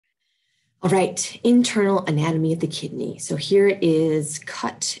All right, internal anatomy of the kidney. So here is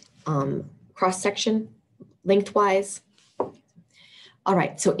cut cross-section lengthwise. All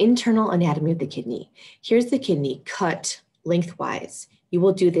right, so internal anatomy of the kidney. Here's the kidney cut lengthwise. You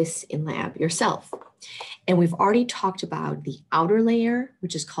will do this in lab yourself. And we've already talked about the outer layer,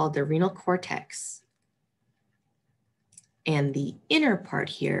 which is called the renal cortex. And the inner part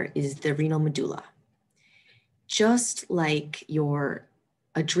here is the renal medulla. Just like your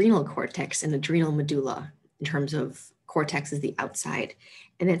adrenal cortex and adrenal medulla, in terms of cortex is the outside,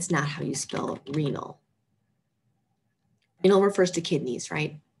 and that's not how you spell renal. Renal refers to kidneys,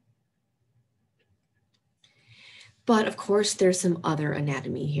 right? But of course, there's some other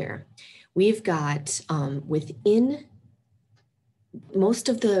anatomy here. We've got within most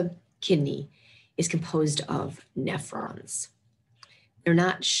of the kidney is composed of nephrons. They're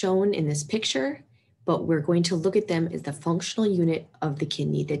not shown in this picture, but we're going to look at them as the functional unit of the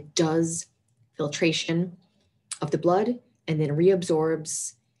kidney that does filtration of the blood and then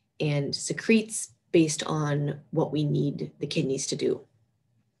reabsorbs and secretes based on what we need the kidneys to do.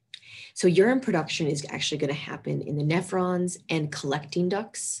 So urine production is actually going to happen in the nephrons, and collecting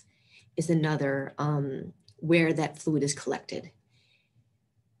ducts is another where that fluid is collected.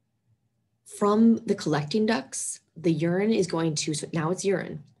 From the collecting ducts, the urine is going to, so now it's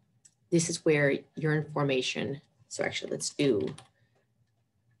urine. This is where urine formation, so actually let's do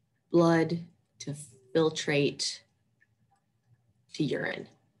blood to filtrate to urine.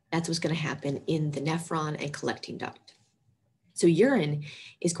 That's what's going to happen in the nephron and collecting duct. So urine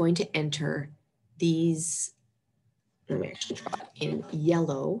is going to enter these, let me actually draw it in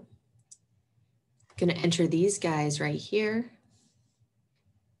yellow. Going to enter these guys right here.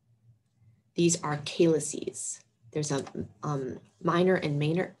 These are calyces. There's a minor and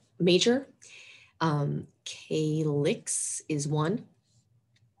major. Calyx is one.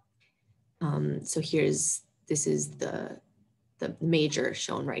 So this is the major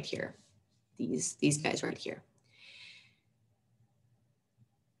shown right here. These guys right here.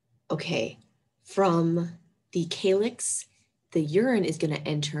 Okay, from the calyx, the urine is going to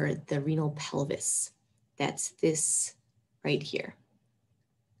enter the renal pelvis. That's this right here.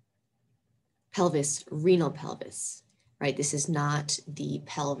 Pelvis, renal pelvis, right? This is not the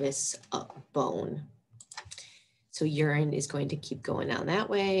pelvis bone. So urine is going to keep going down that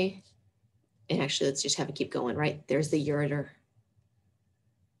way. And actually, let's just have it keep going, right? There's the ureter.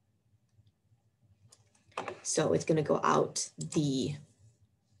 So it's going to go out the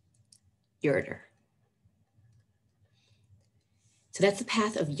ureter. So that's the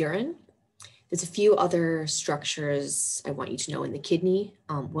path of urine. There's a few other structures I want you to know in the kidney.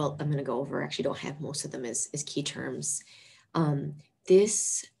 Well, I'm going to go over, actually don't have most of them as key terms.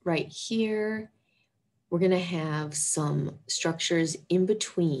 This right here, we're going to have some structures in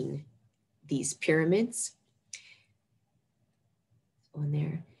between these pyramids. On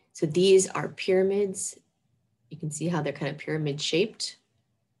there. So these are pyramids. You can see how they're kind of pyramid shaped.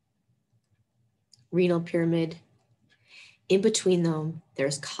 Renal pyramid. In between them,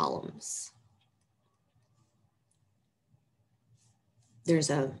 there's columns. There's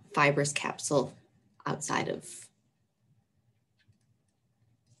a fibrous capsule outside of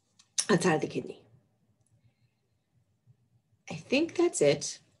the kidney. I think that's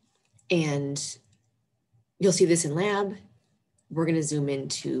it. And you'll see this in lab. We're going to zoom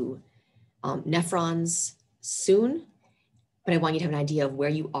into nephrons soon, but I want you to have an idea of where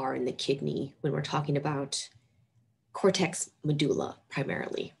you are in the kidney when we're talking about cortex medulla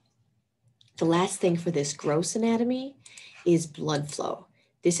primarily. The last thing for this gross anatomy is blood flow.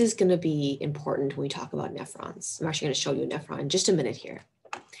 This is going to be important when we talk about nephrons. I'm actually going to show you a nephron in just a minute here.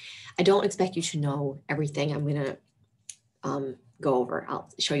 I don't expect you to know everything I'm going to go over. I'll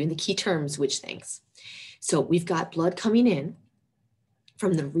show you in the key terms which things. So we've got blood coming in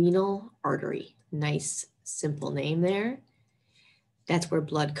from the renal artery. Nice, simple name there. That's where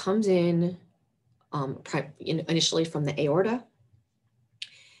blood comes in, initially from the aorta.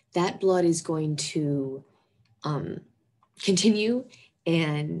 That blood is going to continue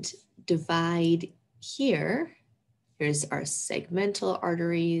and divide here. Here's our segmental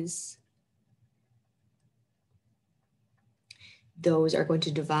arteries. Those are going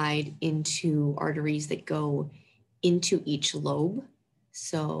to divide into arteries that go into each lobe.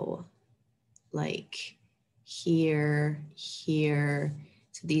 So like here, here.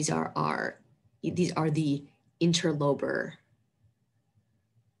 So these are the interlobar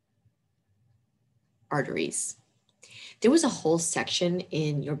arteries. There was a whole section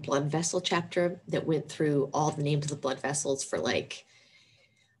in your blood vessel chapter that went through all the names of the blood vessels for like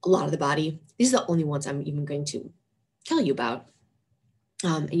a lot of the body. These are the only ones I'm even going to tell you about.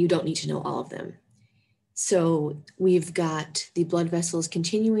 and you don't need to know all of them. So we've got the blood vessels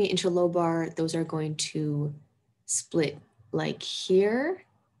continuing interlobar. Those are going to split like here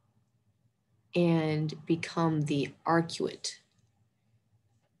and become the arcuate.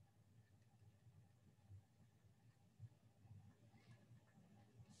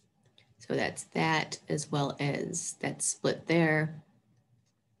 So that's that, as well as that split there.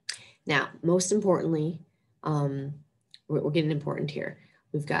 Now, most importantly, we're getting important here.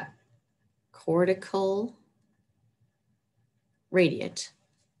 We've got cortical radiate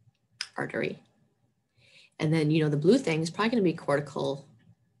artery. And then, the blue thing is probably going to be cortical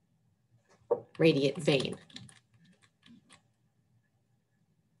radiate vein.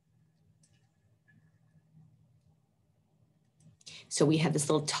 So we have this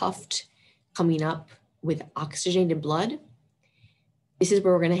little tuft coming up with oxygenated blood. This is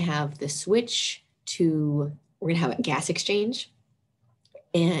where we're going to have the switch to, we're going to have a gas exchange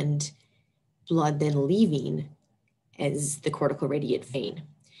and blood then leaving as the cortical radiate vein.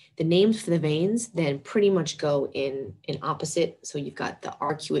 The names for the veins then pretty much go in opposite. So you've got the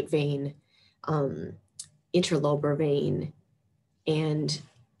arcuate vein, interlobar vein, and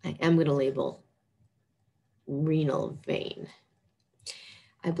I am going to label renal vein.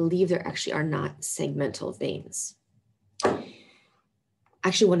 I believe there actually are not segmental veins. I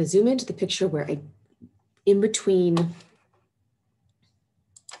actually want to zoom into the picture where in between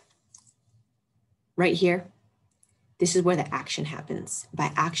right here, this is where the action happens.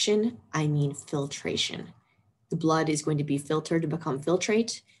 By action, I mean filtration. The blood is going to be filtered to become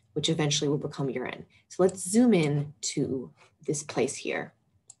filtrate, which eventually will become urine. So let's zoom in to this place here.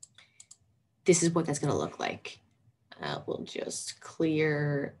 This is what that's going to look like. We'll just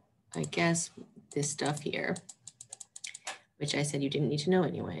clear, I guess, this stuff here, which I said you didn't need to know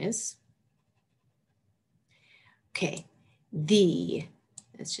anyways. Okay,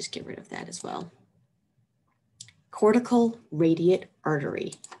 let's just get rid of that as well. Cortical radiate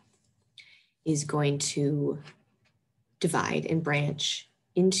artery is going to divide and branch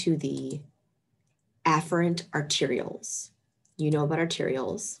into the afferent arterioles. You know about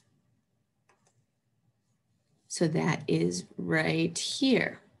arterioles. So that is right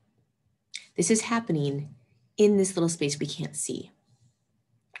here. This is happening in this little space we can't see.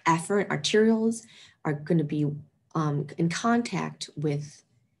 Afferent arterioles are going to be in contact with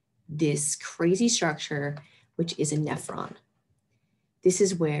this crazy structure, which is a nephron. This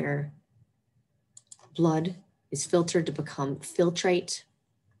is where blood is filtered to become filtrate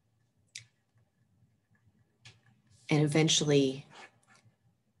and eventually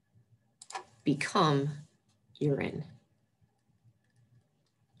become urine.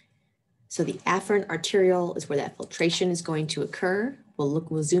 So the afferent arteriole is where that filtration is going to occur.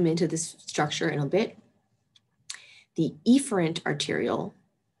 We'll zoom into this structure in a bit. The efferent arteriole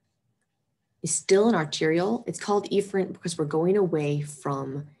is still an arteriole. It's called efferent because we're going away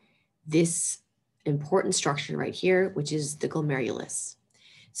from this important structure right here, which is the glomerulus.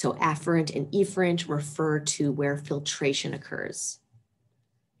 So afferent and efferent refer to where filtration occurs,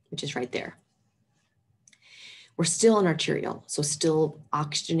 which is right there. We're still an arteriole, so still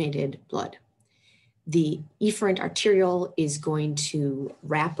oxygenated blood. The efferent arteriole is going to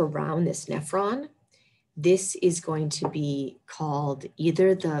wrap around this nephron. This is going to be called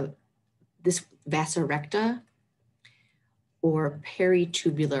either this vasa recta or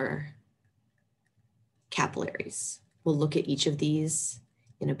peritubular capillaries. We'll look at each of these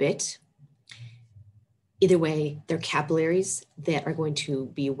in a bit. Either way, they're capillaries that are going to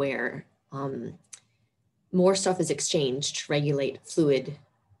be where more stuff is exchanged to regulate fluid,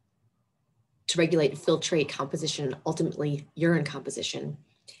 to regulate filtrate composition, ultimately urine composition,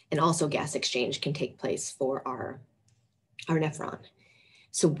 and also gas exchange can take place for our nephron.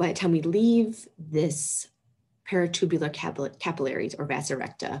 So by the time we leave this peritubular capillaries or vasa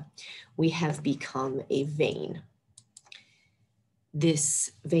recta, we have become a vein.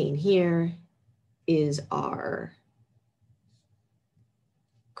 This vein here is our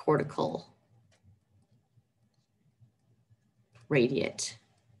cortical radiate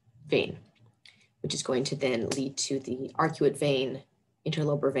vein, which is going to then lead to the arcuate vein,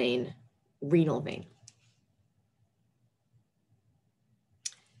 interlobar vein, renal vein.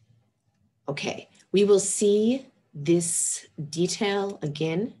 Okay, we will see this detail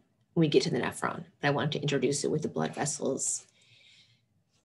again when we get to the nephron, but I wanted to introduce it with the blood vessels